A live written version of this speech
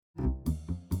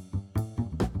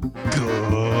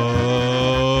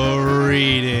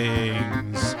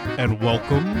Greetings and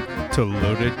welcome to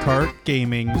Loaded Cart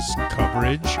Gaming's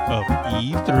coverage of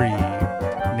E3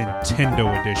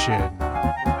 Nintendo Edition.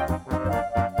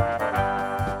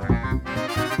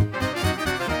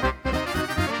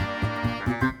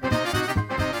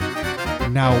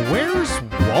 Now, where's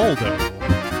Waldo?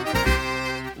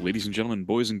 Ladies and gentlemen,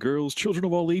 boys and girls, children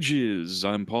of all ages,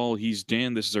 I'm Paul, he's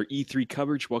Dan, this is our E3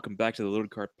 coverage. Welcome back to the Loaded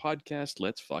Cart Podcast.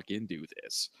 Let's fucking do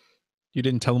this. You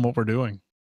didn't tell them what we're doing.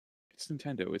 It's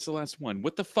Nintendo, it's the last one.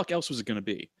 What the fuck else was it going to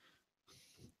be?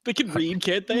 They can read,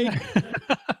 can't they?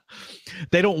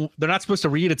 They're not supposed to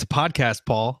read. It's a podcast,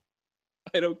 Paul.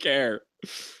 I don't care.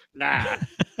 Nah.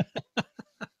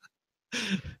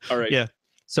 All right. Yeah.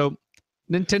 So,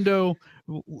 Nintendo,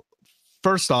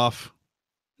 first off,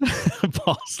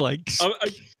 Paul's like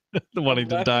wanting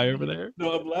to die over there.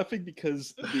 No, I'm laughing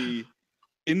because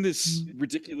in this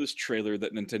ridiculous trailer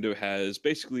that Nintendo has,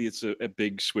 basically it's a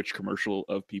big Switch commercial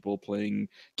of people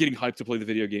getting hyped to play the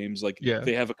video games. Like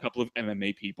they have a couple of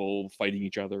MMA people fighting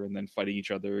each other and then fighting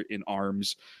each other in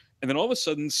arms. And then all of a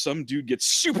sudden, some dude gets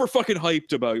super fucking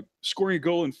hyped about scoring a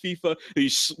goal in FIFA.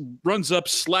 He runs up,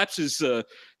 slaps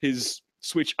his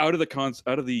Switch out of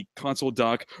the console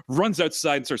dock, runs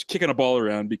outside and starts kicking a ball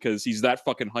around because he's that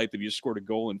fucking hyped that he just scored a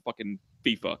goal in fucking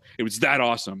FIFA. It was that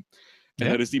awesome.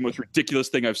 And that is the most ridiculous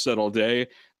thing I've said all day.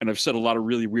 And I've said a lot of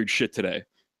really weird shit today.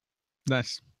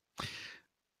 Nice.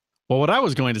 Well, what I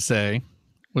was going to say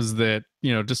was that,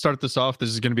 to start this off, this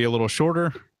is going to be a little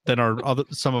shorter than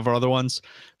some of our other ones,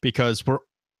 because we're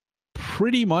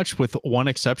pretty much, with one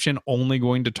exception, only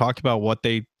going to talk about what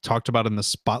they talked about in the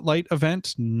Spotlight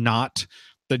event, not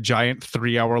the giant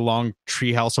 3-hour-long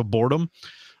Treehouse of Boredom.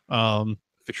 The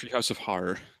Treehouse of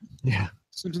Horror. Yeah.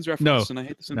 Simpsons reference, and I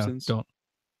hate The Simpsons. No,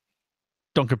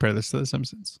 don't compare this to The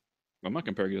Simpsons. I'm not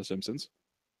comparing it to The Simpsons.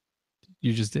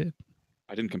 You just did.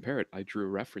 I didn't compare it. I drew a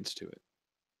reference to it.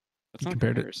 That's not a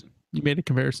comparison. You made a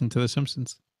comparison to The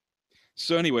Simpsons.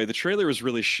 So anyway, the trailer was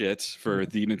really shit for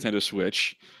the Nintendo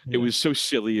Switch. Yeah. It was so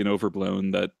silly and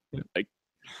overblown that I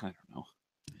don't know.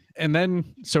 And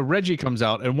then, so Reggie comes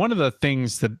out, and one of the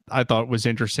things that I thought was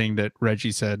interesting that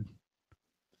Reggie said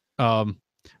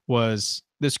was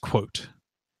this quote: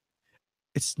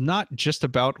 "It's not just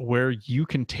about where you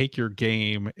can take your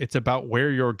game, it's about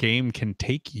where your game can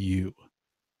take you."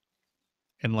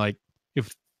 And like,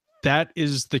 if that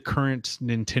is the current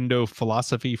Nintendo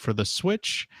philosophy for the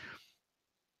Switch,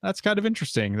 that's kind of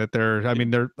interesting that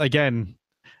they're again,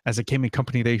 as a gaming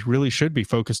company, they really should be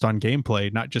focused on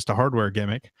gameplay, not just a hardware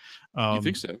gimmick. You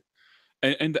think so?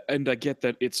 And I get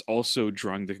that it's also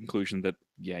drawing the conclusion that,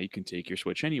 you can take your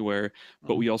Switch anywhere,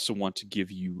 but we also want to give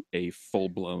you a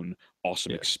full-blown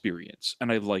awesome experience.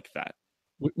 And I like that.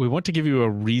 We want to give you a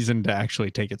reason to actually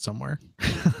take it somewhere.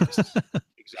 Yes,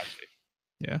 exactly.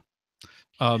 Yeah.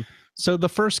 So the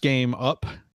first game up,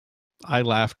 I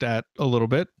laughed at a little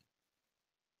bit,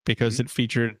 because it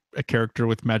featured a character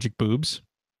with magic boobs.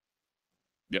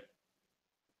 Yep.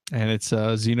 And it's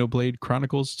Xenoblade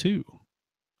Chronicles 2.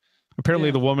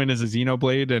 Apparently the woman is a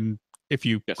Xenoblade, and if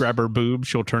you grab her boob,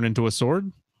 she'll turn into a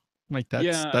sword. Like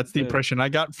that's the impression I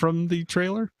got from the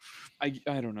trailer. I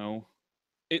don't know.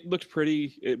 It looked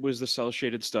pretty. It was the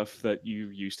cel-shaded stuff that you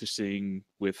used to seeing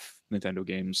with Nintendo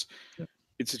games. Yeah.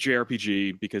 It's a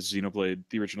JRPG because Xenoblade,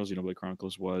 the original Xenoblade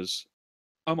Chronicles was.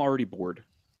 I'm already bored.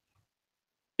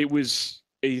 It was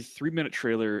a 3-minute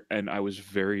trailer, and I was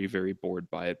very, very bored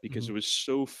by it because it was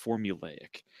so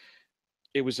formulaic.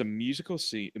 It was a musical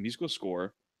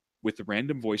score with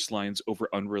random voice lines over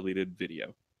unrelated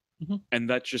video. And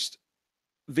that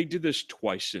they did this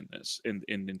twice in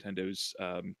Nintendo's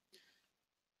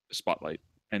Spotlight.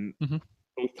 And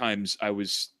both times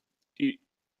it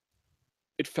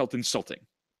felt insulting.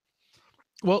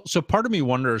 Well, so part of me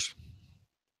wonders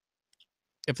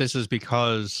if this is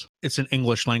because it's an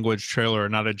English language trailer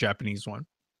and not a Japanese one.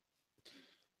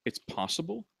 It's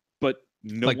possible, but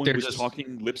no one was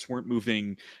talking, lips weren't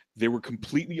moving. They were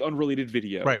completely unrelated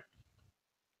video. Right.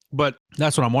 But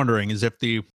that's what I'm wondering, is if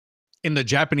in the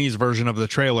Japanese version of the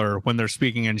trailer, when they're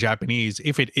speaking in Japanese,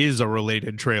 if it is a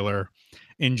related trailer,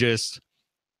 and just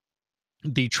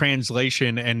the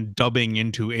translation and dubbing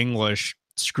into English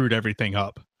screwed everything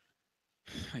up.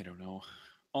 I don't know.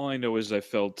 All I know is it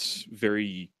felt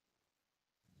very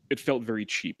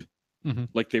cheap.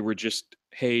 Like they were just,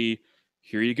 hey,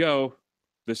 here you go.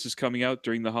 This is coming out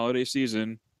during the holiday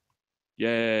season.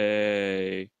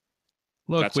 Yay.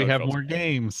 Look, we have more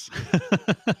games.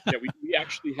 We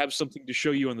actually have something to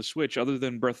show you on the Switch other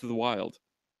than Breath of the Wild.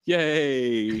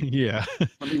 Yay. Yeah.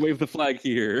 Let me wave the flag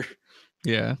here.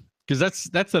 Yeah. Because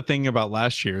that's the thing about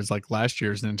last year's, like last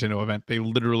year's Nintendo event, they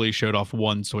literally showed off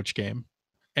one Switch game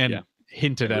and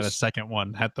hinted at a second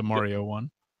one, had the Mario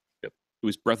one. Yep. It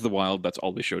was Breath of the Wild. That's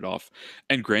all they showed off.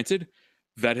 And granted,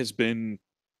 that has been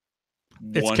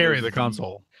it's carrying the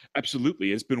console.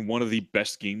 Absolutely. It's been one of the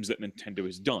best games that Nintendo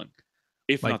has done,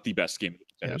 if not the best game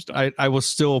that Nintendo's done. I will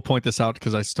still point this out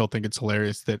because I still think it's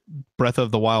hilarious that Breath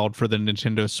of the Wild for the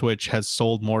Nintendo Switch has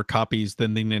sold more copies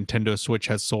than the Nintendo Switch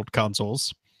has sold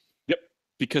consoles. Yep,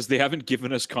 because they haven't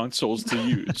given us consoles to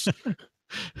use.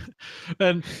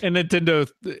 and Nintendo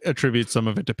attributes some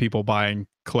of it to people buying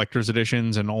collector's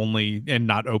editions and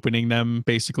not opening them,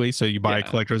 basically. So you buy a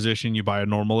collector's edition, you buy a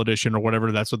normal edition or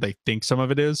whatever. That's what they think some of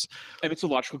it is. And it's a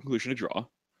logical conclusion to draw.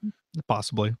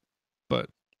 Possibly. But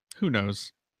who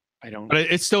knows? I don't. But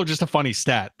it's still just a funny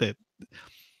stat that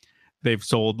they've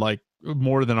sold like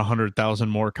more than 100,000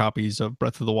 more copies of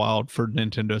Breath of the Wild for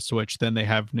Nintendo Switch than they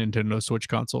have Nintendo Switch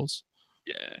consoles.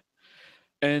 Yeah.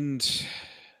 And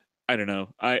I don't know.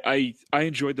 I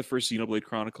enjoyed the first Xenoblade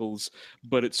Chronicles,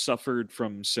 but it suffered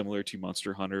from similar to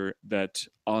Monster Hunter that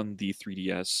on the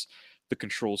 3DS, the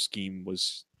control scheme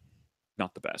was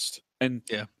not the best. And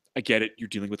I get it. You're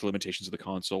dealing with the limitations of the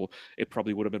console. It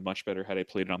probably would have been much better had I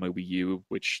played it on my Wii U,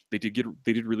 which they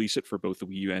did release it for both the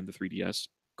Wii U and the 3DS.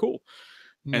 Cool.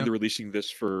 Yep. And they're releasing this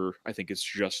for, I think it's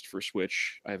just for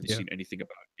Switch. I haven't seen anything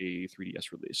about a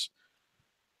 3DS release.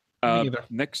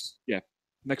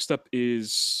 Next up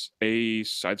is a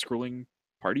side-scrolling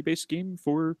party-based game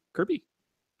for Kirby.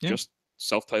 Just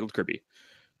self-titled Kirby.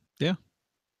 Yeah.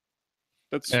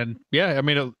 I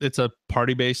mean, it's a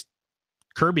party-based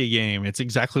Kirby game. It's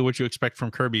exactly what you expect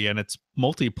from Kirby, and it's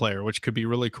multiplayer, which could be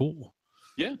really cool.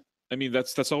 Yeah. I mean,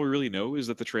 that's all we really know is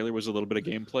that the trailer was a little bit of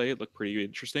gameplay. It looked pretty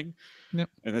interesting.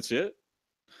 Yep. And that's it.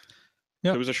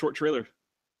 It was a short trailer.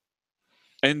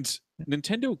 And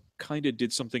Nintendo kind of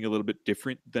did something a little bit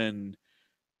different than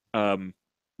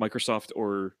Microsoft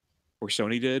or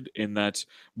Sony did, in that,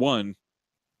 one,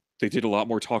 they did a lot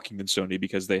more talking than Sony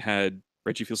because they had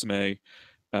Reggie Fils-Aimé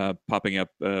popping up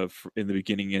in the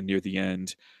beginning and near the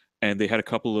end, and they had a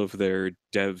couple of their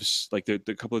devs, like the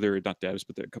couple of their, not devs,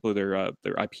 but a couple of their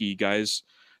IP guys.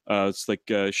 It's like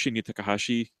Shinya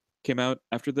Takahashi came out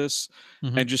after this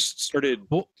and just started.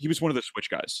 Well, he was one of the Switch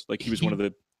guys. Like he was one of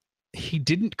the. He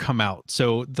didn't come out.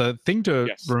 So the thing to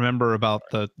remember about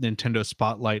the Nintendo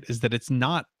Spotlight is that it's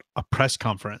not a press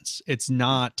conference. It's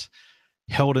not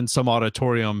held in some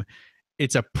auditorium.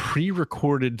 It's a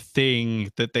pre-recorded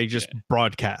thing that they just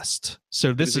broadcast.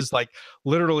 So this is like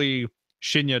literally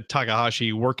Shinya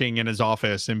Takahashi working in his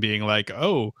office and being like,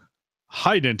 "Oh,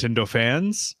 hi Nintendo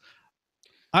fans.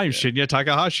 I'm Shinya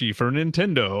Takahashi for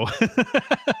Nintendo."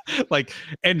 Like,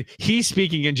 and he's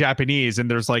speaking in Japanese,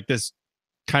 and there's like this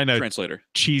kind of translator,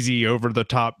 cheesy over the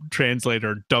top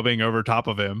translator dubbing over top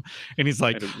of him, and he's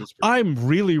like, "I'm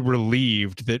really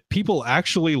relieved that people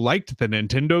actually liked the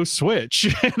Nintendo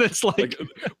Switch." And it's like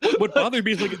what bothered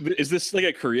me is like, is this like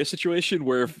a Korea situation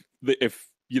where if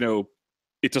you know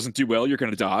it doesn't do well, you're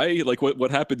gonna die? Like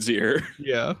what happens here?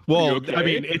 Yeah, well, okay? I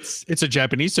mean, it's a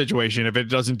Japanese situation. If it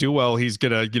doesn't do well, he's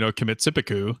gonna commit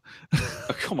seppuku.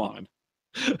 Oh, come on.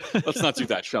 Let's not do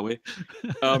that, shall we?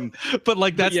 But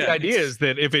like that's the idea, is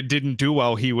that if it didn't do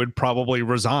well, he would probably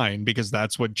resign, because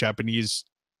that's what Japanese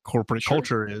corporate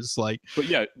culture is like.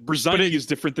 But resigning is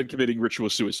different than committing ritual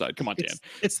suicide. Come on, Dan.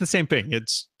 It's the same thing.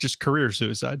 It's just career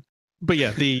suicide. But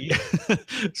yeah,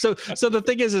 so the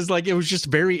thing is like, it was just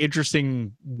very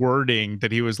interesting wording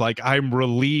that he was like, "I'm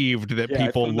relieved that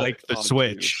people like the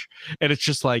Switch," and it's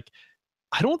just like,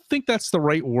 I don't think that's the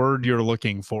right word you're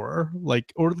looking for.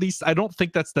 Like, or at least I don't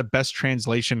think that's the best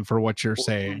translation for what you're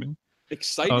saying.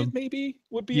 Excited maybe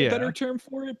would be a better term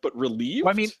for it, but relieved?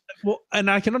 Well, I mean, and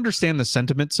I can understand the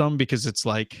sentiment some, because it's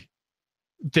like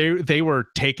they were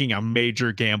taking a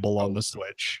major gamble on the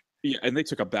Switch. Yeah, and they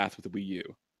took a bath with the Wii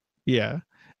U. Yeah.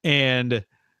 And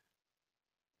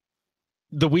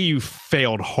the Wii U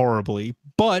failed horribly,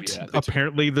 but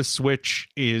apparently the Switch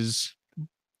is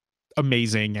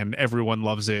amazing and everyone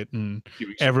loves it and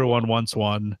everyone wants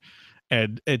one,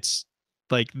 and it's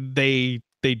like they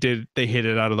hit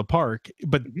it out of the park,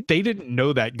 but they didn't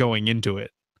know that going into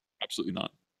it. Absolutely not.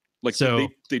 Like, so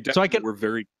they definitely were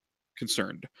very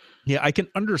concerned. Yeah, I can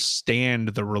understand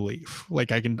the relief.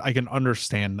 Like I can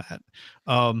understand that.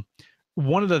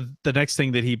 One of the next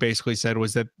thing that he basically said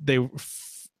was that they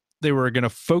were going to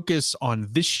focus on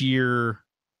this year.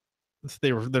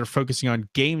 They're focusing on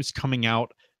games coming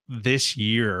out this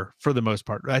year for the most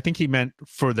part. I think he meant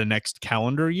for the next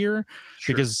calendar year,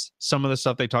 because some of the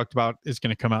stuff they talked about is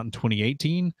going to come out in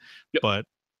 2018. But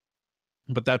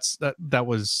that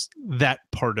was that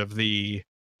part of the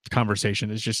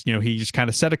conversation. Is just, he just kind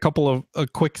of said a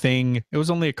quick thing. It was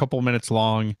only a couple minutes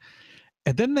long,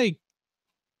 and then they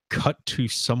cut to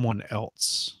someone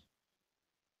else.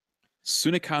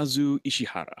 Tsunekazu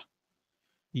Ishihara.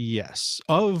 Yes,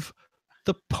 of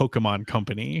the Pokemon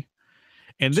Company.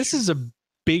 And this is a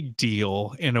big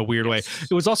deal in a weird way.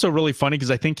 It was also really funny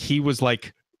because I think he was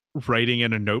like writing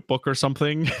in a notebook or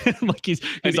something. Like he's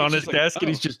on his desk and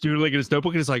he's just doodling in his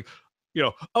notebook and he's like,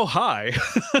 oh, hi.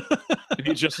 And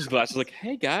he adjusts his glasses like,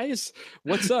 hey guys,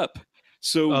 what's up?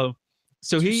 So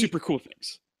he super cool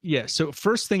things. Yeah. So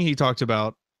first thing he talked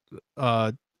about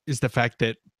is the fact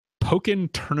that Pokken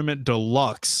Tournament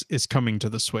Deluxe is coming to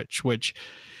the Switch, which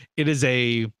it is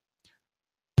a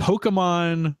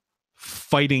Pokemon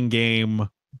fighting game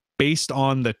based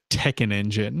on the Tekken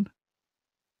engine,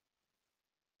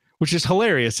 which is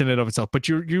hilarious in and of itself. But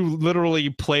you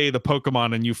literally play the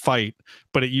Pokemon and you fight,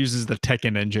 but it uses the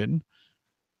Tekken engine.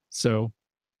 So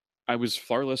I was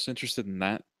far less interested in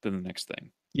that than the next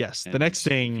thing. Yes, and the next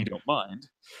thing, if you don't mind,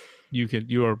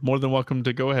 you are more than welcome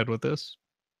to go ahead with this,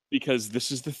 because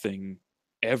this is the thing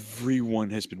everyone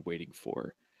has been waiting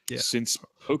for. Since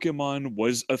Pokemon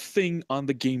was a thing on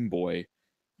the Game Boy,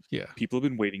 people have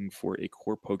been waiting for a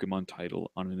core Pokemon title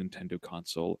on a Nintendo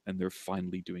console, and they're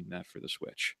finally doing that for the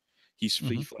Switch. He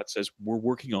flat says, we're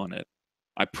working on it.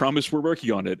 I promise we're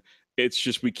working on it. It's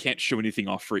just we can't show anything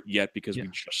off for it yet because we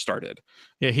just started.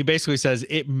 Yeah, he basically says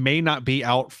it may not be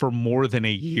out for more than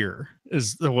a year,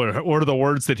 is the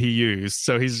words that he used.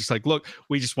 So he's just like, look,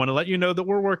 we just want to let you know that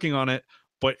we're working on it,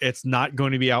 but it's not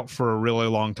going to be out for a really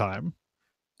long time.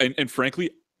 And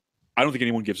frankly, I don't think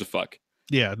anyone gives a fuck.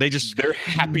 Yeah, they're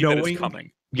happy that it's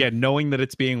coming. Yeah, knowing that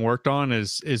it's being worked on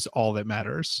is all that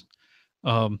matters.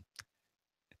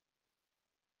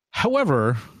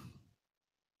 However,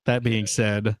 that being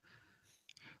said,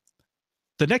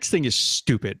 the next thing is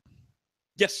stupid.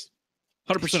 Yes,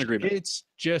 100% agreement. It's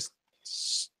just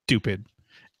stupid,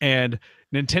 and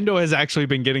Nintendo has actually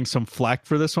been getting some flack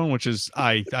for this one, which is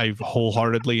I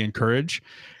wholeheartedly encourage.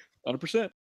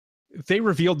 100%. They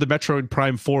revealed the Metroid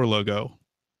Prime 4 logo.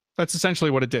 That's essentially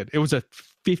what it did. It was a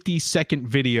 50-second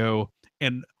video,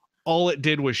 and all it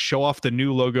did was show off the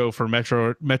new logo for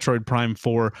Metroid Prime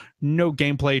 4. No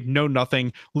gameplay, no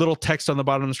nothing. Little text on the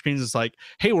bottom of the screen is like,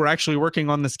 hey, we're actually working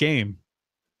on this game.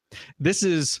 This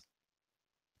is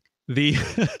the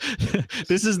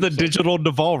digital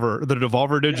Devolver, the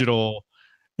Devolver Digital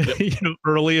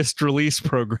earliest release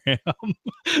program.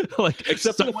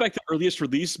 Except for the fact that earliest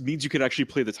release means you could actually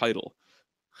play the title.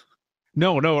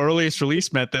 No, earliest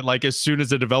release meant that as soon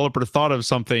as a developer thought of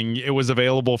something, it was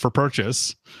available for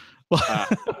purchase.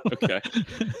 Okay.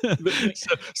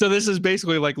 So this is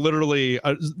basically literally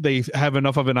they have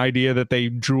enough of an idea that they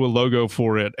drew a logo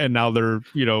for it, and now they're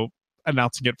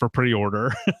announcing it for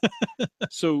pre-order.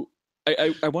 So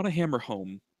I want to hammer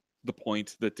home the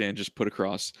point that Dan just put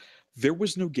across. There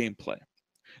was no gameplay.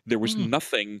 There was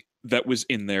nothing that was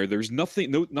in there. There's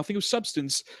nothing of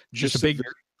substance. Just a big,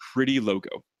 very pretty logo.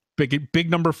 Big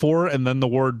number 4, and then the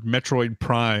word Metroid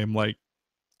Prime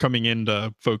coming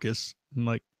into focus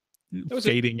and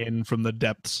fading in from the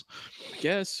depths.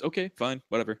 Yes. Okay. Fine.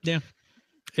 Whatever. Yeah.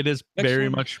 It is very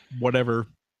much whatever.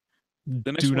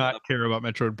 Do not care about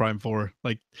Metroid Prime 4.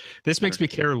 This makes me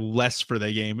care less for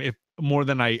the game, if more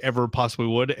than I ever possibly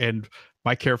would, and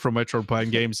my care for Metroid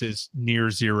Prime games is near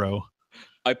zero.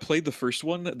 I played the first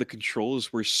one. The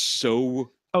controls were so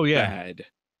bad,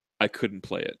 I couldn't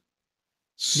play it.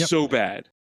 So bad.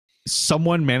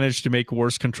 Someone managed to make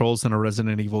worse controls than a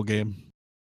Resident Evil game.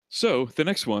 So the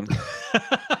next one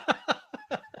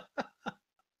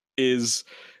is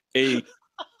a.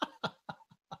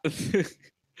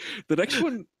 The next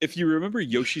one, if you remember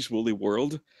Yoshi's Woolly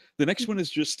World, the next one is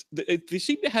just they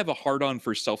seem to have a hard-on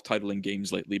for self-titling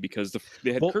games lately because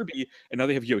they had Kirby and now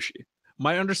they have Yoshi.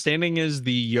 My understanding is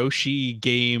the Yoshi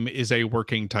game is a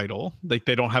working title. They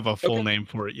don't have a full name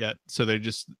for it yet, so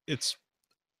it's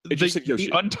just the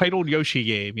untitled Yoshi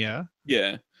game.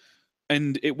 Yeah,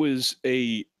 and it was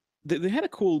they had a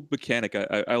cool mechanic.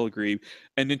 I'll agree,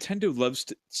 and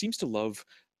Nintendo seems to love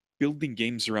building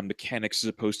games around mechanics as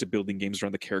opposed to building games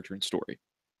around the character and story.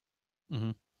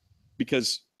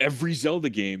 Because every Zelda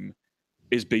game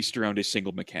is based around a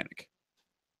single mechanic.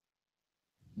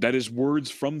 That is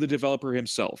words from the developer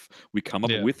himself. We come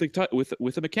up with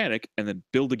a mechanic and then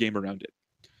build a game around it.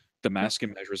 The Mask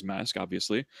and Majora's Mask,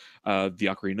 obviously. The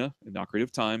Ocarina and the Ocarina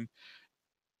of Time.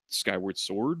 Skyward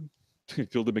Sword.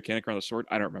 Build a mechanic around the sword.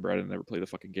 I don't remember. I didn't ever play the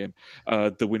fucking game.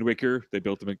 The Wind Waker. They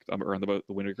built around the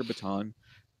Wind Waker baton.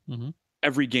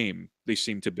 Every game they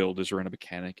seem to build is around a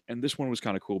mechanic, and this one was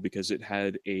kind of cool because it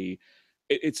had a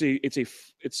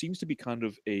it seems to be kind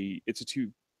of it's a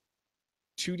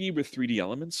 2D with 3D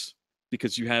elements,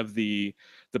 because you have the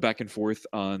back and forth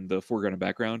on the foreground and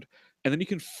background, and then you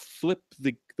can flip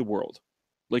the world.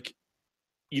 Like,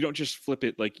 you don't just flip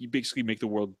it, like you basically make the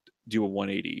world do a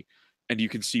 180, and you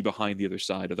can see behind the other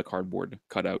side of the cardboard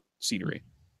cutout scenery.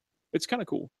 It's kind of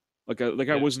cool.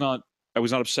 I was not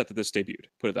upset that this debuted,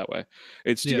 put it that way.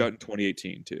 It's due out in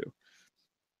 2018 too.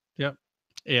 Yep.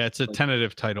 Yeah, it's a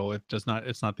tentative title. It's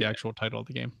not the actual title of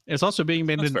the game. It's also being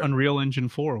made in Unreal Engine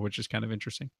 4, which is kind of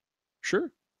interesting.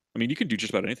 Sure. I mean, you can do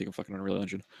just about anything in fucking Unreal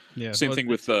Engine. Yeah. Same thing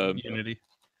with Unity.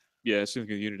 Yeah, same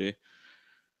thing with Unity.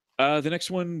 The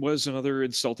next one was another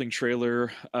insulting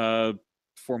trailer.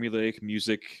 Formulaic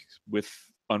music with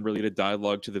unrelated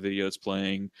dialogue to the video it's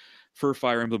playing for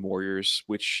Fire Emblem Warriors,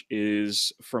 which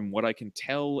is, from what I can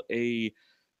tell, a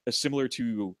similar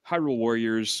to Hyrule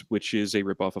Warriors, which is a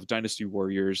ripoff of Dynasty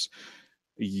Warriors.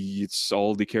 It's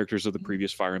all the characters of the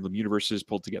previous Fire Emblem universes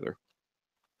pulled together.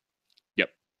 Yep.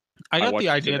 I got the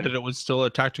idea that it was still a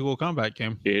tactical combat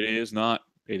game. It is not.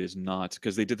 It is not,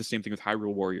 because they did the same thing with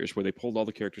Hyrule Warriors, where they pulled all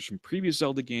the characters from previous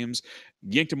Zelda games,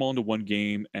 yanked them all into one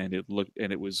game, and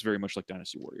it was very much like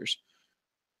Dynasty Warriors.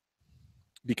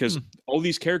 Because all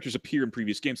these characters appear in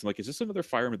previous games. I'm like, is this another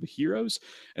Fire Emblem Heroes?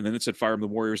 And then it said Fire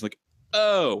Emblem Warriors. Like,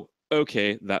 oh,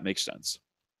 okay, that makes sense.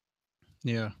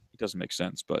 Yeah, it doesn't make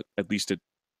sense, but at least it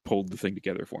pulled the thing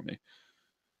together for me.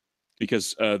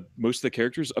 Because most of the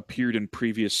characters appeared in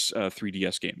previous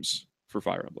 3DS games for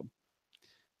Fire Emblem.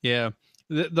 Yeah.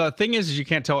 The thing is you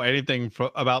can't tell anything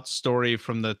about story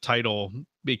from the title,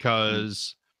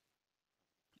 because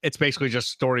it's basically just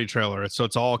story trailer. So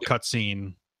it's all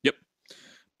cutscene. Yep.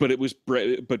 But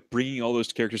but bringing all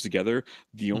those characters together,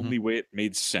 the only way it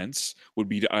made sense would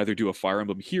be to either do a Fire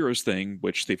Emblem Heroes thing,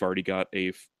 which they've already got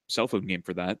a cell phone game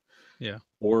for that. Yeah.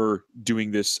 Or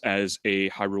doing this as a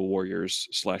Hyrule Warriors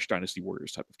 / Dynasty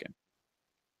Warriors type of game.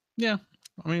 Yeah.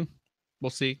 I mean, we'll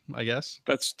see, I guess.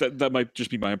 That might just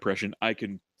be my impression. I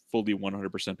can fully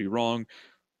 100% be wrong.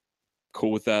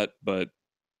 Cool with that, but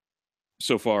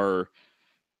so far,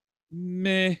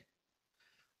 meh.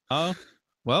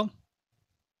 Well,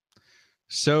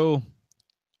 so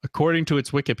according to its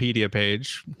Wikipedia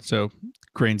page, so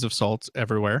grains of salt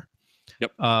everywhere.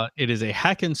 Yep. It is a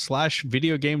hack and slash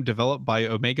video game developed by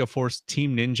Omega Force,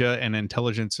 Team Ninja, and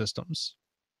Intelligent Systems.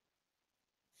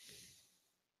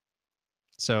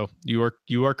 So you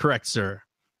are correct, sir.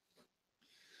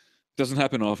 Doesn't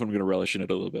happen often. I'm going to relish in it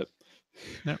a little bit.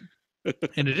 Yep.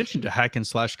 In addition to hack and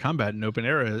slash combat in open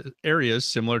areas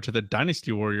similar to the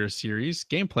Dynasty Warriors series,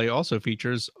 gameplay also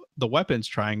features the weapons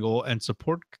triangle and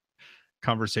support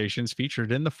conversations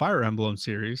featured in the Fire Emblem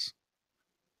series.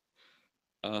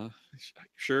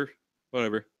 Sure,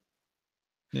 whatever.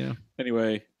 Yeah.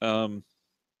 Anyway, Enji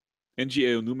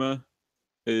Aonuma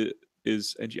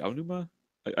is Enji Aonuma.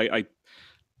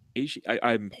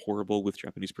 I'm horrible with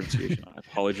Japanese pronunciation. I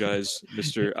apologize,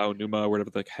 Mr. Aonuma, whatever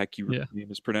the heck your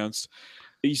name is pronounced.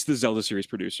 He's the Zelda series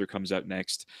producer, comes out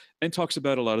next and talks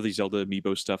about a lot of the Zelda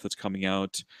amiibo stuff that's coming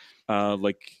out.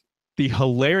 Like, the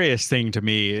hilarious thing to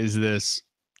me is this.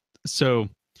 So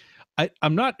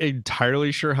I'm not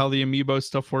entirely sure how the amiibo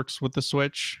stuff works with the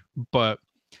Switch, but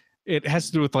it has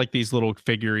to do with like these little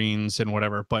figurines and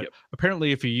whatever. But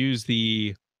apparently if you use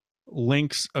the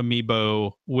Link's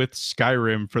amiibo with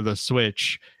Skyrim for the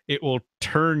Switch, it will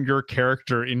turn your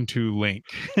character into Link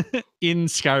in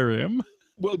Skyrim.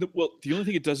 Well, the only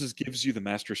thing it does is gives you the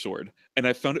Master Sword, and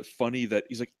I found it funny that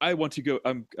he's like, "I want to go.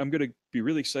 I'm going to be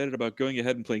really excited about going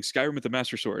ahead and playing Skyrim with the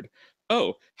Master Sword."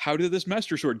 Oh, how did this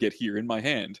Master Sword get here in my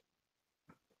hand?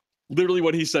 Literally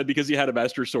what he said, because he had a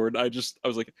Master Sword. I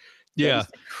was like, yeah,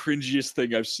 the cringiest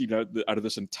thing I've seen out of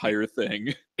this entire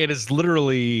thing. It is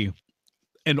literally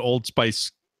an Old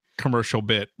Spice commercial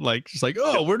bit, like just like,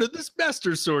 oh, where did this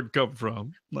Master Sword come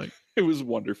from? Like, it was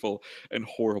wonderful and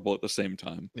horrible at the same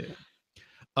time.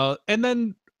 Yeah. And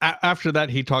then after that,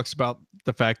 he talks about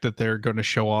the fact that they're going to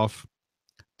show off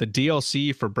the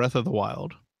DLC for Breath of the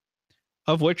Wild,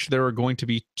 of which there are going to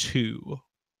be 2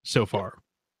 so far.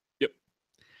 Yep.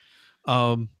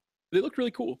 They look really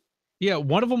cool. Yeah,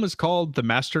 one of them is called the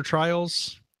Master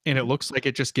Trials, and it looks like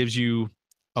it just gives you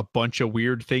a bunch of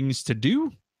weird things to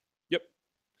do. Yep.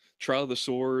 Trial of the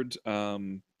Sword,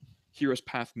 Hero's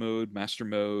Path mode, Master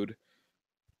mode,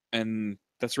 and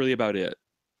that's really about it.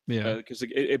 Yeah, because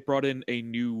it brought in a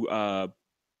new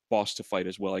boss to fight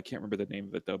as well. I can't remember the name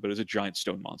of it though, but it's a giant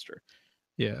stone monster.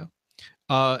 Yeah.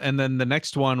 And then the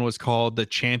next one was called the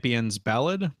Champion's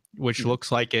Ballad, which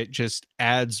looks like it just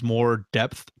adds more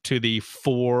depth to the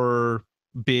 4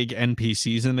 big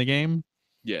NPCs in the game.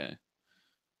 Yeah.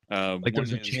 Like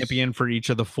there's a champion for each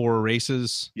of the 4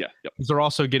 races. Yeah. Yep. They're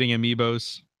also getting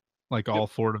amiibos. Like all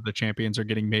 4 of the champions are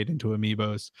getting made into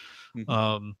amiibos.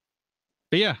 Mm-hmm.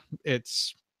 But yeah,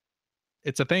 it's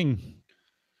a thing.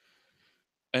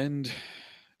 And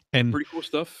pretty cool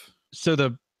stuff. So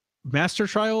the Master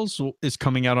Trials is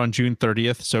coming out on June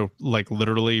 30th. So like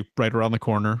literally right around the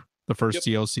corner, the first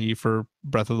DLC for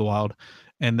Breath of the Wild.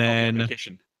 And then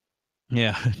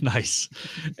yeah, nice.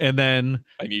 And then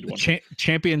I need one.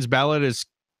 Champions Ballad is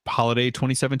holiday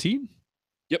 2017.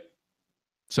 Yep.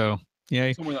 So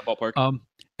yay. Somewhere in that ballpark.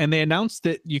 And they announced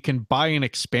that you can buy an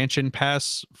expansion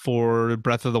pass for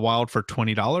Breath of the Wild for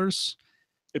 $20.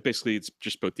 It's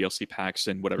just both DLC packs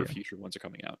and whatever future ones are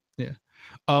coming out. Yeah.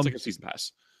 It's like a season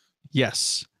pass.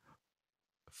 Yes.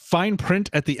 Fine print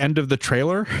at the end of the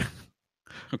trailer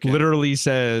literally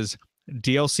says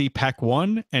DLC Pack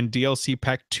 1 and DLC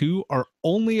Pack 2 are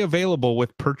only available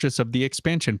with purchase of the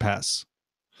expansion pass.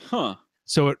 Huh.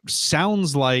 So it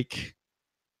sounds like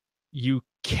you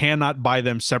cannot buy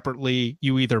them separately.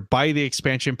 You either buy the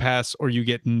expansion pass or you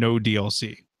get no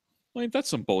DLC. Like, that's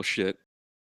some bullshit.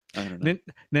 I don't know.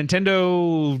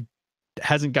 Nintendo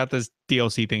hasn't got this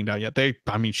DLC thing down yet. They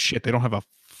don't have a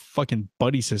fucking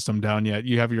buddy system down yet.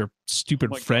 You have your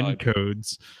stupid friend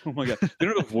codes. Oh my god. They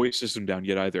don't have a voice system down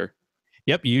yet either.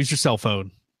 Yep, you use your cell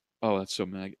phone. Oh, that's so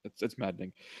that's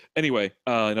maddening. Anyway,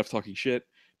 enough talking shit,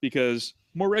 because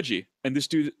more Reggie. And this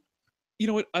dude, you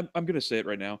know what? I'm going to say it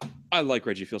right now. I like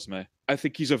Reggie Fils-Aimé. I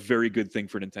think he's a very good thing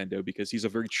for Nintendo because he's a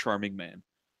very charming man.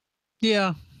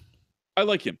 Yeah. I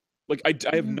like him. Like, I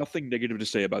have nothing negative to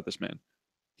say about this man.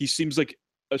 He seems like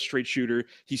a straight shooter.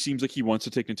 He seems like he wants to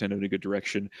take Nintendo in a good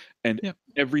direction. And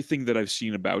everything that I've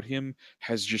seen about him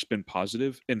has just been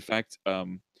positive. In fact,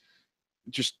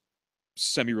 just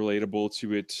semi-relatable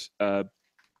to it.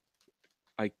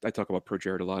 I talk about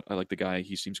ProJared a lot. I like the guy.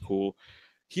 He seems cool.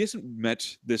 He hasn't met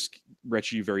this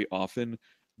Reggie very often,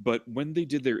 but when they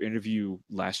did their interview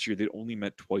last year, they'd only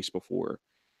met twice before.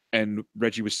 And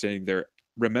Reggie was saying there,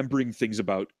 remembering things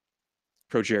about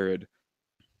ProJared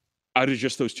out of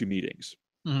just those 2 meetings.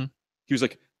 Mm-hmm. He was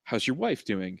like, how's your wife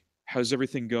doing? How's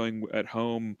everything going at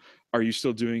home? Are you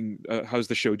still doing, how's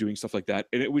the show doing? Stuff like that.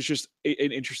 And it was just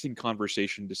an interesting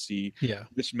conversation to see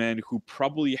this man who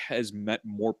probably has met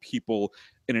more people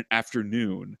in an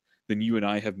afternoon than you and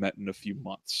I have met in a few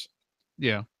months.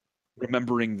 Yeah.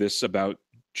 Remembering this about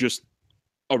just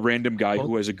a random guy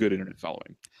who has a good internet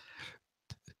following.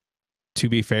 To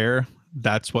be fair,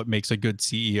 that's what makes a good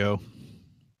CEO.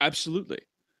 Absolutely.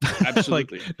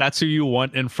 Absolutely. Like, that's who you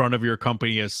want in front of your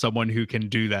company, as someone who can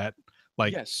do that.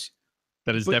 Like, yes,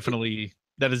 that is definitely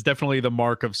the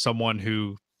mark of someone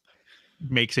who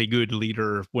makes a good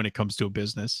leader when it comes to a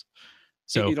business.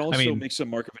 So it also makes a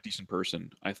mark of a decent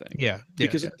person, I think. Yeah.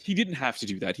 Because he didn't have to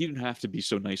do that. He didn't have to be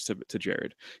so nice to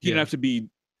Jared. He didn't have to be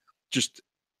just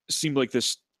seem like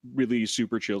this really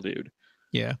super chill dude.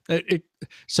 Yeah.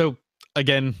 So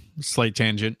again, slight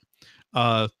tangent.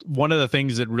 One of the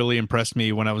things that really impressed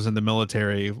me when I was in the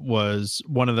military was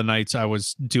one of the nights I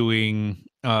was doing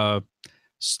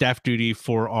staff duty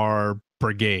for our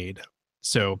brigade.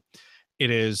 So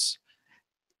it is,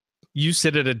 you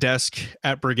sit at a desk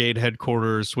at brigade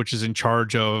headquarters, which is in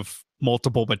charge of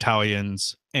multiple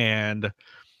battalions, and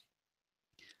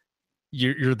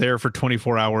you're there for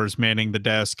 24 hours manning the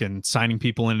desk and signing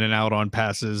people in and out on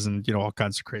passes and, you know, all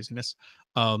kinds of craziness.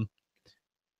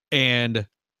 And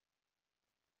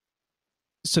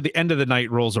so the end of the night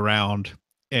rolls around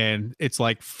and it's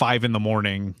like 5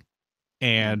 a.m.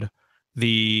 and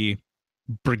the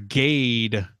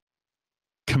brigade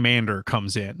commander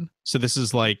comes in. So this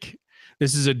is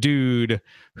a dude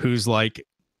who's like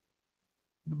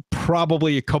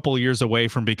probably a couple years away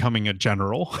from becoming a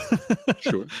general.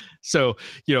 Sure. So,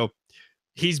 you know,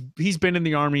 he's been in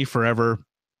the army forever.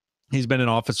 He's been an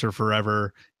officer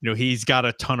forever. You know, he's got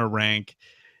a ton of rank,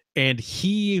 and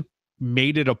he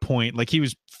made it a point, like, he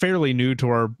was fairly new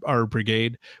to our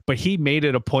brigade, but he made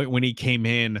it a point when he came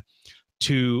in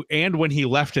to, and when he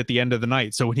left at the end of the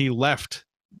night. So when he left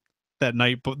that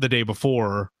night, the day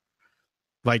before,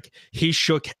 like, he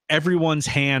shook everyone's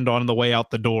hand on the way out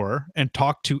the door and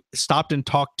stopped and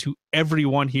talked to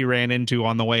everyone he ran into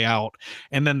on the way out.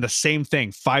 And then the same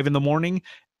thing, 5 a.m,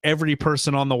 every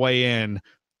person on the way in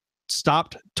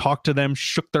stopped, talked to them,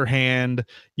 shook their hand,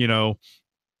 you know,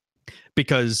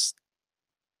 because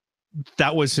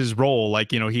that was his role.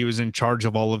 Like, you know, he was in charge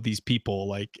of all of these people,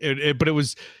 like but it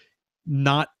was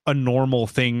not a normal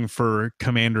thing for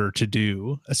commander to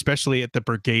do, especially at the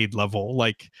brigade level.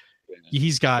 Like,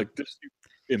 he's got,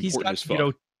 you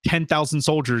know, 10,000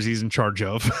 soldiers he's in charge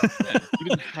of. Yeah, you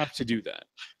didn't have to do that.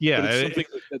 Yeah. But it's something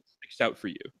that sticks out for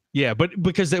you. Yeah, but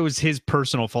because it was his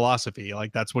personal philosophy,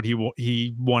 like that's what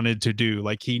he wanted to do.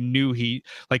 Like he knew he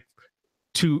like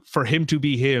for him to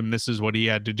be him, this is what he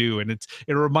had to do, and it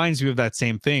reminds me of that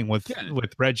same thing with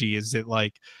Reggie. Is it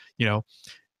like, you know,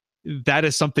 that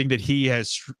is something that he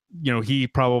has, you know, he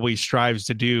probably strives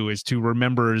to do, is to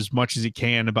remember as much as he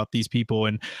can about these people.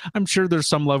 And I'm sure there's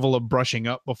some level of brushing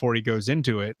up before he goes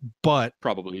into it, but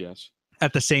probably yes.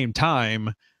 At the same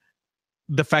time,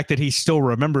 the fact that he still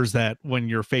remembers that when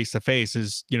you're face to face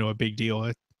is, you know, a big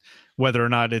deal. Whether or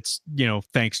not it's, you know,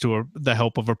 thanks to the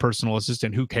help of a personal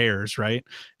assistant, who cares, right?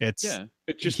 It's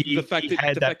just the fact that he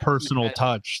had that personal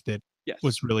touch that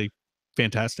was really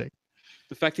fantastic.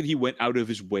 The fact that he went out of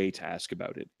his way to ask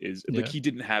about it is like, he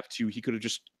didn't have to. He could have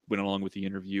just went along with the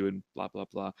interview and blah blah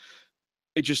blah.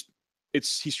 He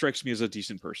strikes me as a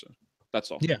decent person.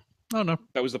 That's all. Yeah. Oh no,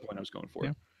 that was the point I was going for.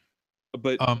 Yeah.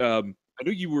 But I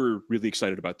know you were really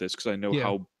excited about this because I know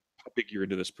how big you're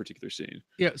into this particular scene.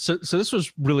 Yeah. So this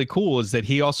was really cool. Is that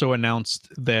he also announced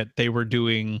that they were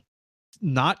doing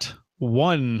not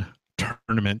one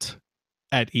tournament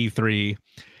at E3.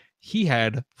 He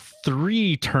had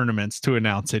 3 tournaments to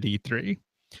announce at E3.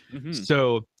 Mm-hmm.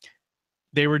 So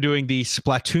they were doing the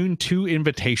Splatoon 2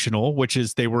 Invitational, which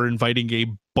is they were inviting a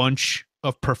bunch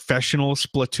of professional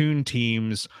Splatoon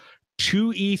teams to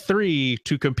E3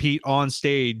 to compete on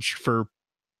stage for,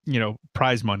 you know,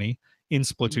 prize money in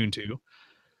Splatoon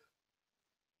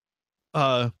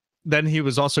 2. Then he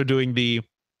was also doing the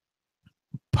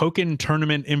Pokken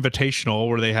Tournament Invitational,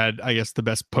 where they had, I guess, the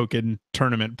best Pokken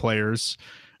tournament players,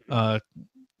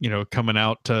 you know, coming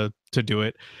out to do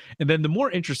it. And then the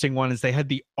more interesting one is they had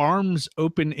the Arms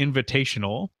Open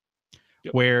Invitational,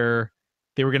 where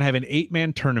they were going to have an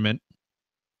 8-man tournament,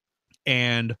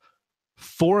 and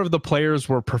 4 of the players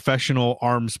were professional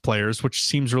Arms players, which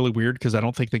seems really weird because I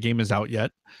don't think the game is out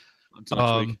yet.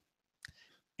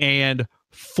 And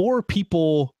 4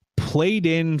 people played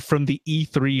in from the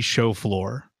E3 show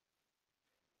floor.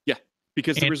 Yeah,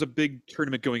 because there was a big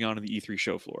tournament going on in the E3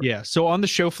 show floor. Yeah, so on the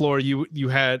show floor, you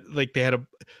had, like, they had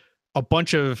a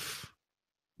bunch of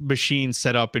machines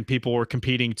set up and people were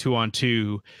competing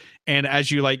 2-on-2. And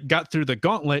as you like got through the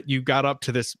gauntlet, you got up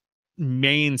to this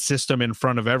main system in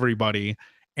front of everybody.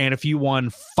 And if you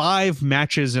won 5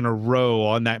 matches in a row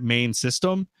on that main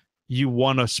system, you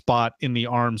won a spot in the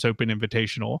Arms Open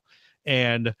Invitational.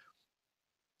 And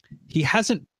he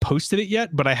hasn't posted it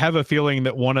yet, but I have a feeling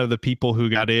that one of the people who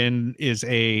got in is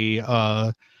a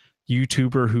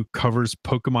YouTuber who covers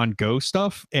Pokemon Go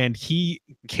stuff. And he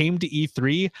came to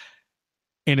E3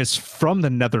 and is from the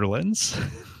Netherlands.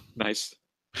 Nice.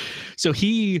 So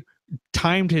he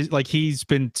timed his, like, he's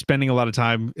been spending a lot of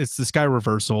time. It's this guy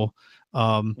Reversal.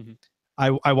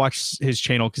 I watch his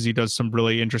channel because he does some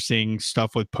really interesting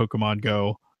stuff with Pokemon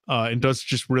Go, and does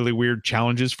just really weird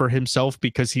challenges for himself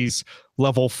because he's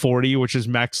level 40, which is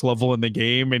max level in the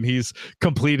game, and he's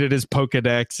completed his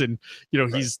Pokedex, and, you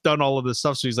know, he's done all of this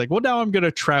stuff. So he's like, well, now I'm going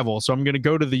to travel. So I'm going to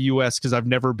go to the US because I've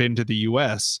never been to the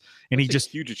US. And That's he just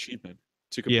huge achievement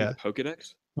to complete the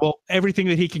Pokedex. Well, everything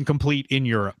that he can complete in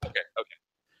Europe. Okay.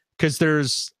 Because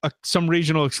there's some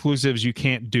regional exclusives you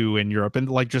can't do in Europe,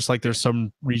 and just like there's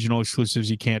some regional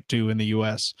exclusives you can't do in the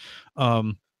US.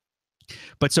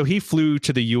 But so he flew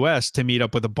to the US to meet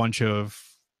up with a bunch of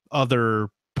other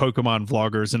Pokemon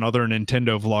vloggers and other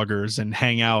Nintendo vloggers and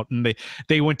hang out. And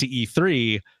they went to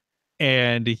E3,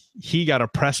 and he got a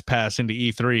press pass into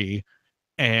E3,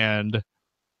 and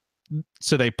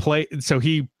so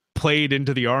he played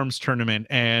into the Arms tournament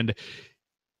and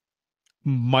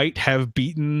might have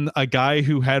beaten a guy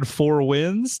who had 4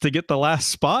 wins to get the last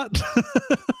spot.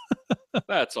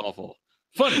 That's awful.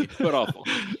 Funny, but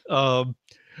awful.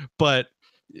 But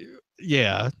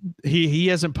yeah, he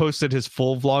hasn't posted his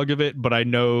full vlog of it, but I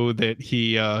know that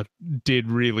he did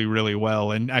really, really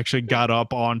well and actually got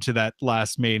up onto that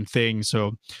last main thing.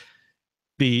 So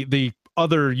the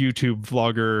other YouTube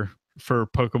vlogger for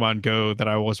Pokemon Go that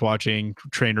I was watching,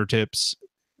 Trainer Tips,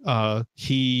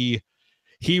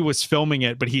 he was filming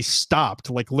it, but he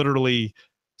stopped, like literally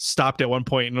stopped at one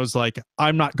point and was like,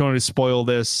 I'm not going to spoil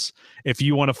this. If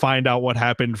you want to find out what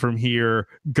happened from here,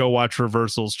 go watch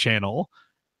Reversal's channel.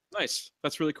 Nice.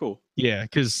 That's really cool. Yeah,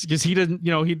 because he didn't,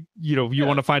 you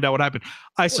want to find out what happened.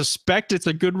 I suspect it's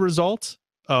a good result.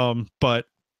 But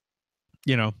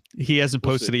he hasn't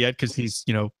posted it yet because he's,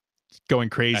 going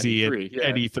crazy at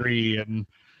E3 and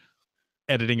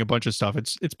editing a bunch of stuff.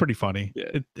 It's pretty funny.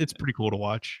 Yeah. It's pretty cool to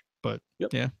watch. But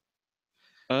yeah.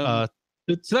 So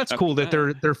that's cool that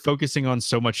they're focusing on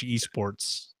so much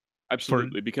esports.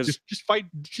 Absolutely, because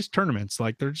just tournaments,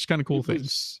 like they're just kind of cool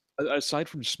things. Aside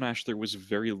from Smash, there was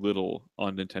very little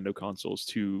on Nintendo consoles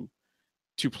to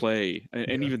to play,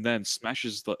 and even then, Smash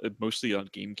is mostly on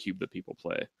GameCube that people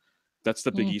play. That's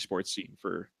the big esports scene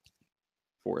for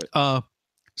it.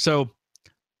 So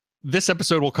this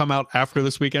episode will come out after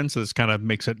this weekend, so this kind of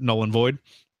makes it null and void.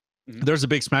 Mm-hmm. There's a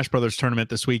big Smash Brothers tournament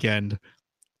this weekend.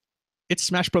 It's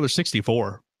Smash Brothers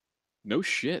 64. No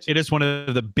shit. It is one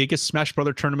of the biggest Smash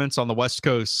Brothers tournaments on the West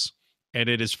Coast, and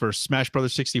it is for Smash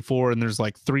Brothers 64, and there's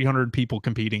like 300 people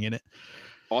competing in it.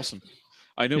 Awesome.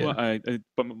 I know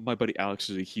my buddy Alex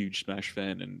is a huge Smash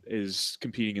fan and is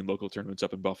competing in local tournaments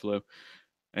up in Buffalo,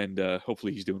 and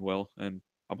hopefully he's doing well, and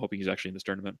I'm hoping he's actually in this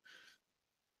tournament.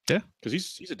 Yeah, because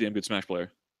he's a damn good Smash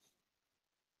player.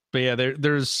 But yeah,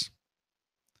 there's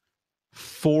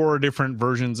 4 different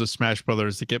versions of Smash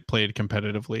Brothers that get played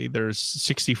competitively. There's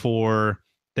 64,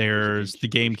 there's the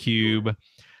GameCube,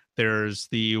 there's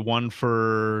the one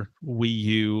for Wii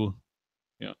U,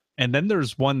 and then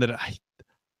there's one that I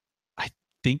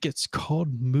think it's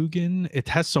called Mugen. It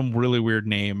has some really weird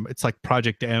name. It's like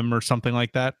Project M or something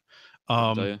like that.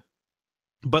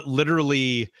 But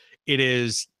literally, it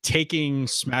is taking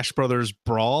Smash Brothers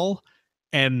Brawl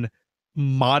and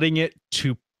modding it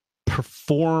to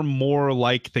perform more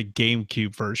like the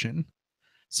GameCube version.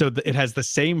 So it has the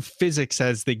same physics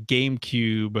as the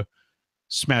GameCube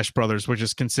Smash Brothers, which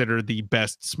is considered the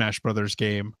best Smash Brothers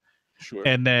game. Sure.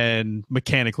 And then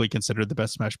mechanically considered the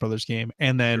best Smash Brothers game.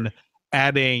 And then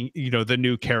adding, the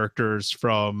new characters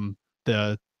from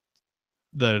the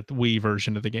Wii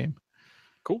version of the game.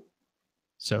 Cool.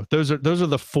 So those are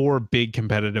the 4 big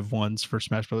competitive ones for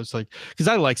Smash Brothers. Like, because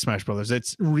I like Smash Brothers,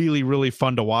 it's really, really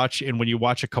fun to watch. And when you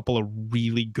watch a couple of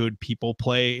really good people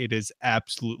play, it is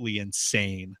absolutely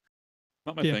insane.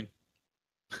 Not my thing.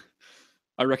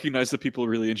 I recognize that people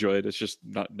really enjoy it. It's just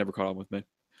never caught on with me.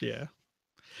 Yeah.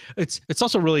 It's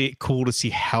also really cool to see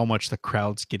how much the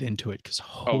crowds get into it, because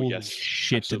holy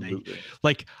shit, do they,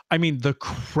 like, I mean, the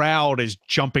crowd is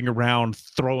jumping around,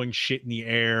 throwing shit in the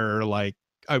air, like,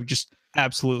 I'm just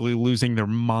absolutely losing their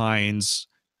minds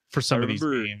for some of these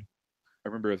games. I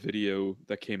remember a video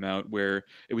that came out where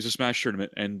it was a Smash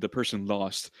tournament and the person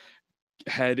lost,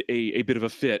 had a bit of a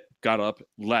fit, got up,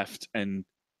 left, and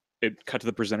it cut to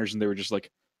the presenters and they were just like,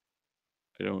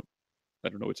 I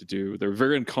don't know what to do. They're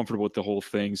very uncomfortable with the whole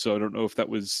thing. So I don't know if I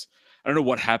don't know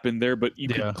what happened there, but you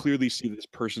could clearly see this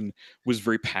person was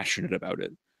very passionate about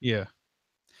it. Yeah.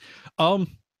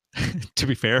 To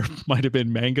be fair, might have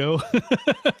been Mango,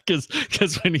 because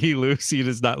when he loses, he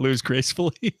does not lose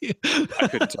gracefully. I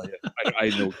couldn't tell you. I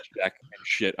know jack and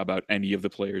shit about any of the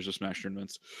players of Smash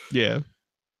tournaments. Yeah.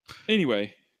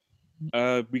 Anyway,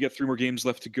 we got 3 more games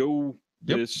left to go.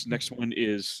 Yep. This next one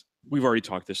is, we've already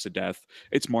talked this to death.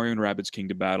 It's Mario and Rabbids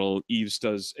Kingdom Battle. Eves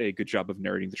does a good job of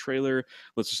narrating the trailer.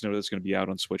 Lets us know that it's going to be out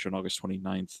on Switch on August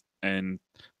 29th. And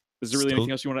is there really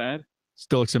anything else you want to add?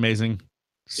 Still looks amazing.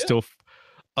 Still,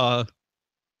 I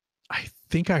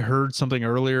think I heard something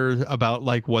earlier about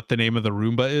like what the name of the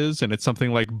Roomba is, and it's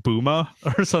something like Booma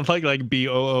or something like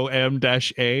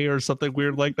BOOM-A or something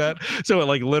weird like that. So it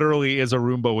like literally is a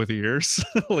Roomba with ears.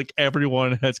 Like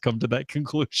everyone has come to that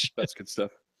conclusion. That's good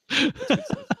stuff.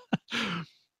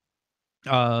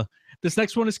 This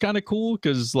next one is kind of cool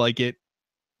because like it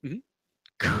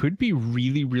could be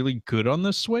really, really good on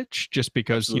the Switch, just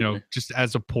because just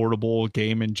as a portable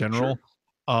game in general.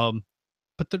 Sure.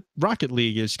 But the Rocket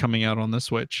League is coming out on the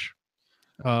Switch.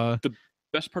 The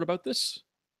best part about this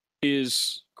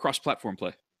is cross-platform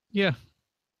play. Yeah.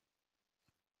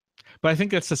 But I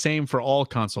think that's the same for all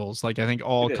consoles. Like I think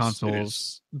all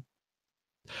consoles.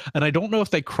 And I don't know if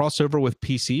they cross over with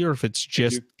PC or if it's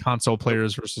just console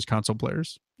players versus console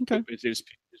players. Okay. It's PC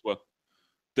as well.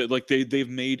 They've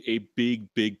made a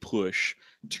big push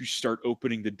to start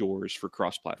opening the doors for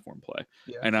cross-platform play.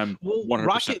 Yeah. And I'm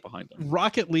 100% behind them.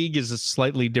 Rocket League is a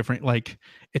slightly different, like,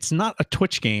 it's not a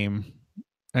Twitch game.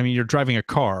 I mean, you're driving a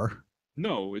car.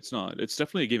 No, it's not. It's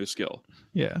definitely a game of skill.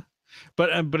 Yeah.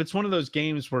 But it's one of those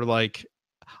games where, like,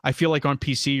 I feel like on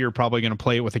PC, you're probably going to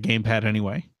play it with a gamepad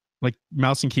anyway. Like,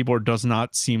 mouse and keyboard does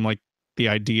not seem like the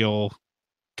ideal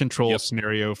control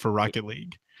scenario for Rocket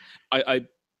League. My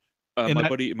other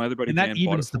buddy Dan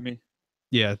bought it for me.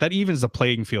 Yeah, that evens the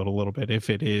playing field a little bit if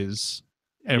it is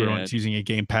everyone's using a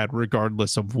gamepad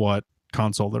regardless of what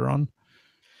console they're on.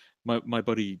 My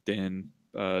buddy Dan,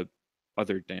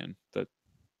 other Dan that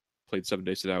played 7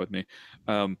 Days to Die with me,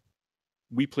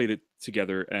 we played it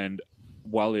together, and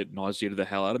while it nauseated the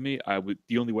hell out of me,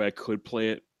 the only way I could play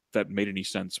it that made any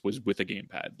sense was with a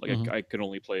gamepad. Like I could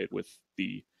only play it with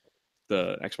the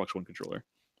Xbox One controller.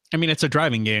 I mean, it's a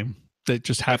driving game that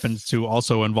just happens to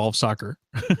also involve soccer.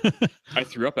 I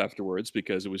threw up afterwards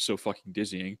because it was so fucking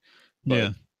dizzying.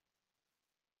 But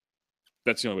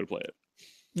that's the only way to play it.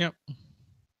 Yep.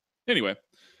 Anyway,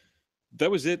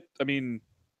 that was it. I mean,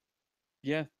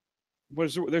 yeah.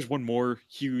 There's one more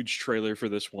huge trailer for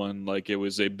this one. Like it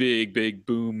was a big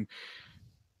boom.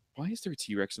 Why is there a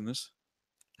T-Rex in this?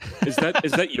 Is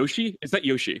that Yoshi? Is that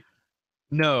Yoshi?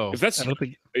 No, If that's I don't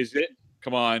think. Is it?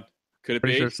 Come on. Could it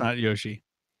Pretty be? sure it's not Yoshi.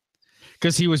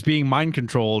 Because he was being mind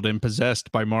controlled and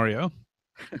possessed by Mario.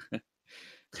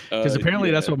 Because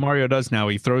apparently that's what Mario does now.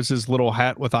 He throws his little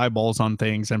hat with eyeballs on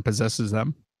things and possesses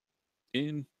them.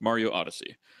 In Mario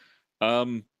Odyssey.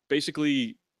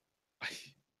 Basically,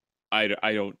 I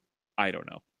don't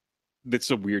know.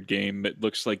 It's a weird game. It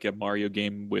looks like a Mario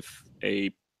game with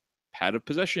a pad of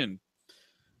possession,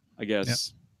 I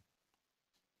guess.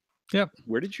 Yep.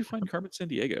 Where did you find Carmen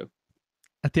Sandiego?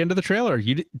 At the end of the trailer.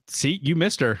 You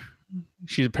missed her.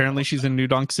 She's in New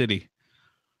Donk City.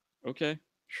 Okay,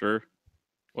 sure.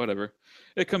 Whatever.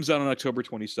 It comes out on October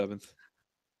 27th.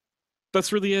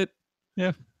 That's really it.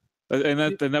 Yeah. And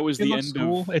that was the end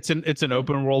cool. It's an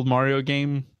open world Mario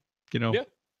game, Yeah.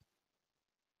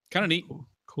 Kind of neat.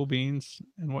 Cool beans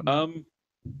and whatnot.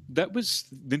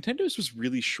 Nintendo's was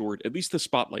really short. At least the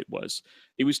spotlight was.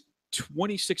 It was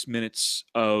 26 minutes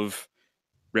of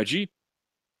Reggie,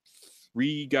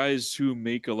 3 guys who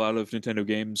make a lot of Nintendo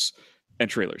games, and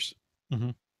trailers. Mm-hmm.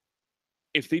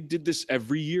 If they did this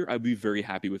every year, I'd be very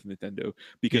happy with Nintendo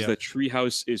because that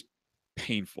treehouse is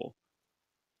painful.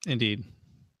 Indeed.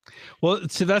 Well,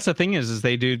 so that's the thing is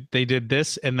they did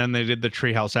this and then they did the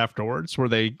treehouse afterwards where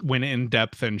they went in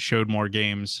depth and showed more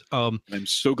games. I'm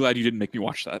so glad you didn't make me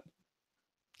watch that.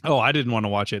 Oh, I didn't want to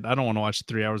watch it. I don't want to watch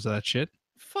 3 hours of that shit.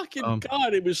 Fucking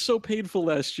God, it was so painful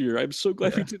last year. I'm so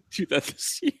glad we didn't do that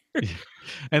this year.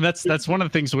 And that's one of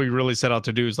the things we really set out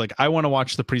to do is like, I want to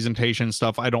watch the presentation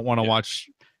stuff. I don't want to watch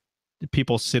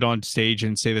people sit on stage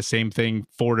and say the same thing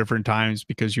 4 different times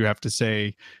because you have to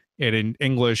say it in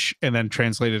English and then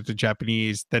translate it to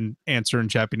Japanese, then answer in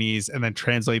Japanese and then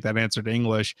translate that answer to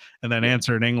English and then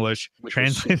answer in English,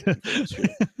 translate.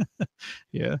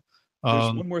 Yeah.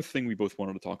 There's one more thing we both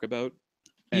wanted to talk about.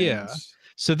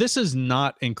 So this is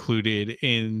not included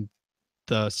in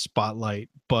the spotlight,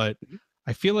 but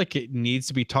I feel like it needs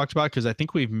to be talked about because I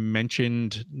think we've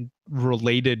mentioned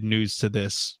related news to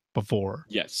this before.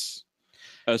 Yes.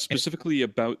 Specifically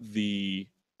about the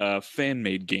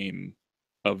fan-made game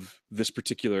of this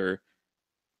particular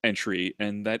entry,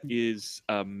 and that is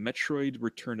Metroid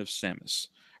Return of Samus,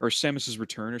 or Samus's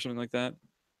Return or something like that.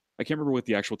 I can't remember what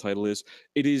the actual title is.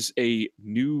 It is a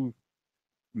new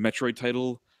Metroid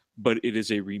title, but it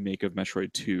is a remake of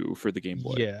Metroid 2 for the Game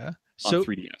Boy. Yeah. On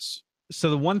 3DS.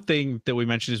 So the one thing that we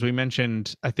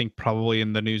mentioned, I think probably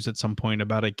in the news at some point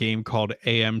about a game called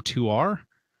AM2R,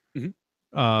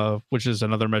 which is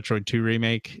another Metroid 2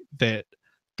 remake that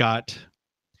got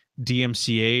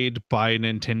DMCA'd by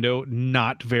Nintendo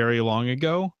not very long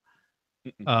ago.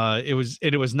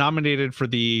 It was nominated for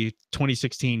the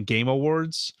 2016 Game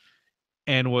Awards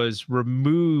and was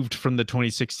removed from the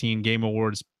 2016 Game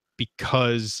Awards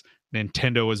because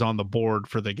Nintendo was on the board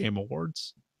for the Game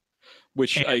Awards.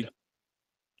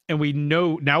 And we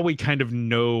know now, we kind of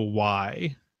know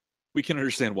why. We can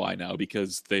understand why now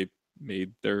because they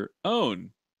made their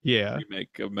own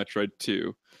remake of Metroid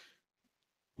 2.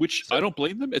 Which I don't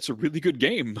blame them. It's a really good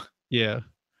game. Yeah.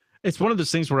 It's one of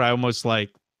those things where I almost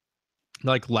like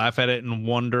laugh at it and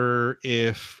wonder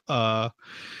if they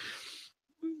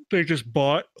just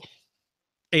bought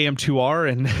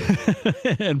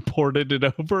AM2R and ported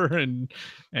it over and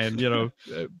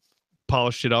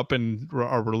polished it up and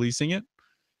are releasing it.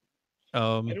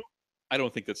 I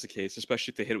don't think that's the case,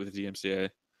 especially if they hit it with the DMCA.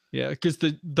 Yeah, because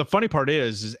the funny part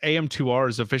is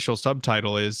AM2R's official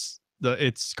subtitle is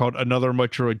it's called Another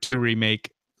Metroid 2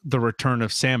 Remake, The Return of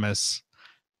Samus.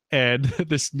 And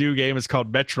this new game is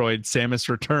called Metroid Samus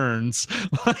Returns.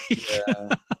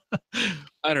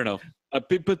 I don't know. But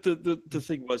the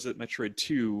thing was that Metroid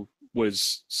 2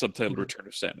 was subtitled Return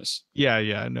of Samus. Yeah,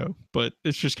 I know. But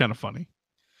it's just kind of funny.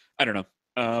 I don't know.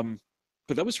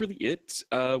 But that was really it.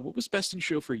 What was best in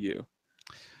show for you?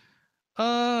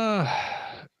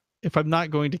 If I'm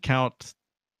not going to count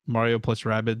Mario plus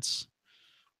Rabbids.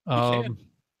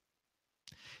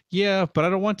 Yeah, but I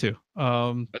don't want to.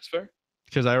 That's fair.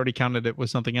 Because I already counted it with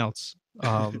something else.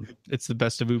 It's the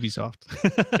best of Ubisoft.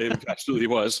 It absolutely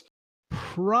was.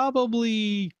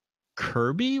 Probably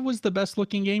Kirby was the best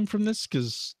looking game from this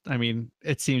because, I mean,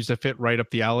 it seems to fit right up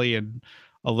the alley, and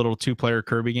a little 2-player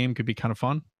Kirby game could be kind of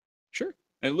fun. Sure.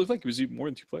 And it looked like it was even more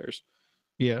than 2 players.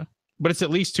 Yeah. But it's at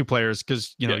least 2 players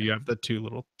because, you have the 2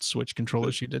 little Switch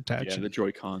controllers you'd attach. Yeah, the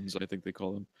Joy-Cons, I think they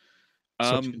call them.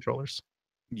 Switch controllers.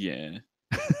 Yeah.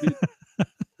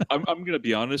 I'm going to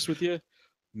be honest with you.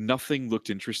 nothing looked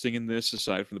interesting in this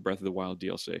aside from the Breath of the Wild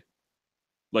DLC.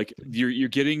 Like you're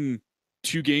getting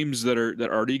 2 games that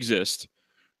already exist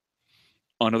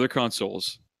on other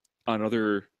consoles, on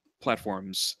other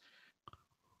platforms,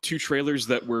 2 trailers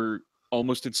that were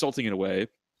almost insulting in a way,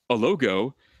 a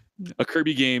logo, a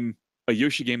Kirby game, a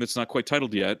Yoshi game that's not quite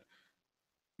titled yet,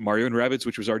 Mario and Rabbids,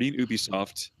 which was already in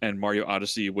Ubisoft, and Mario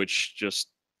Odyssey, which just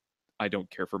I don't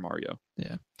care for Mario.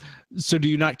 Yeah. So do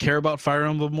you not care about Fire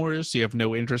Emblem Warriors? Do you have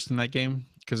no interest in that game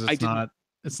because it's not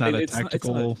a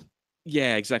tactical?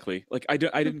 Yeah, exactly. Like I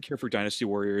didn't care for Dynasty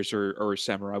Warriors or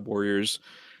Samurai Warriors.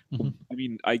 Mm-hmm. I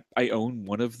mean, I own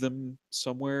one of them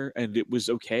somewhere, and it was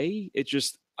okay. It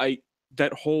just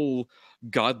that whole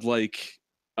godlike.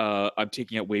 I'm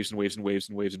taking out waves and waves and waves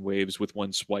and waves and waves with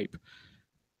one swipe.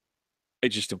 I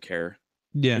just don't care.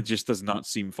 Yeah, it just does not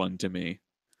seem fun to me.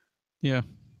 Yeah,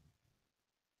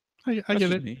 I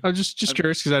get it. I'm just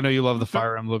curious because I know you love the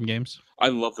Fire Emblem games. I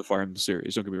love the Fire Emblem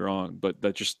series. Don't get me wrong, but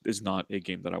that just is not a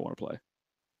game that I want to play.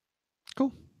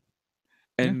 Cool.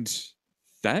 And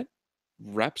that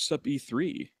wraps up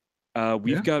E3.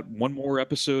 We've got one more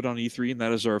episode on E3, and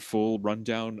that is our full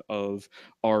rundown of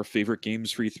our favorite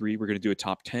games for E3. We're going to do a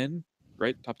top 10,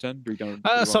 right? Top 10?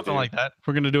 Something like that.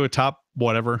 We're going to do a top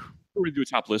whatever. We're going to do a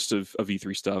top list of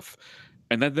E3 stuff.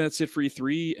 And that's it for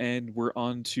E3, and we're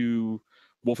on to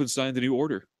Wolfenstein: The New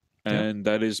Order. And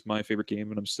that is my favorite game,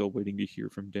 and I'm still waiting to hear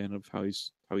from Dan of how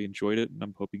he enjoyed it, and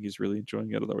I'm hoping he's really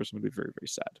enjoying it. Otherwise, I'm going to be very, very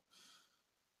sad.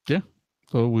 Yeah.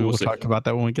 So we will talk about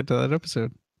that when we get to that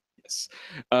episode. Yes.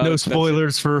 No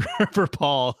spoilers for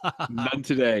Paul. None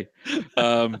today.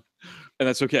 And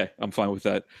that's okay. I'm fine with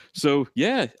that. So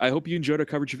yeah, I hope you enjoyed our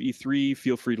coverage of E3.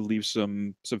 Feel free to leave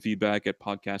some feedback at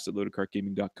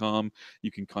podcast@loadedcartgaming.com. You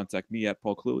can contact me at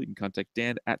Paul Khalil. You can contact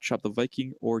Dan at Shop the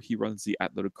Viking, or he runs the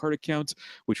 @LoadedCart account,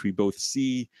 which we both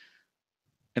see.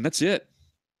 And that's it.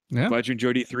 Yeah. Glad you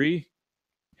enjoyed E3.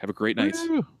 Have a great night.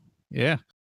 Yeah.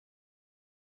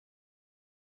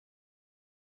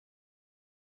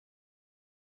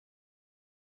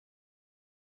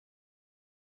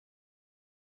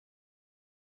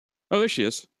 Oh, there she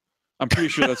is. I'm pretty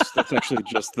sure that's actually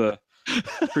just the.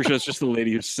 Pretty sure it's just the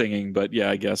lady who's singing, but yeah,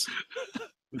 I guess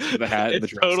the hat.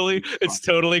 It's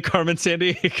totally Carmen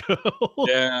Sandiego.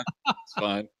 Yeah, it's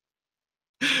fine.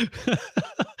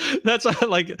 That's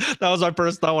that was my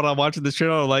first thought when I'm watching the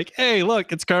show. Like, hey,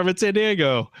 look, it's Carmen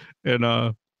Sandiego, and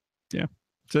yeah,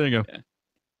 so there you go. Yeah.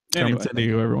 Carmen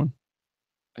Sandiego, everyone.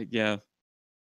 Yeah.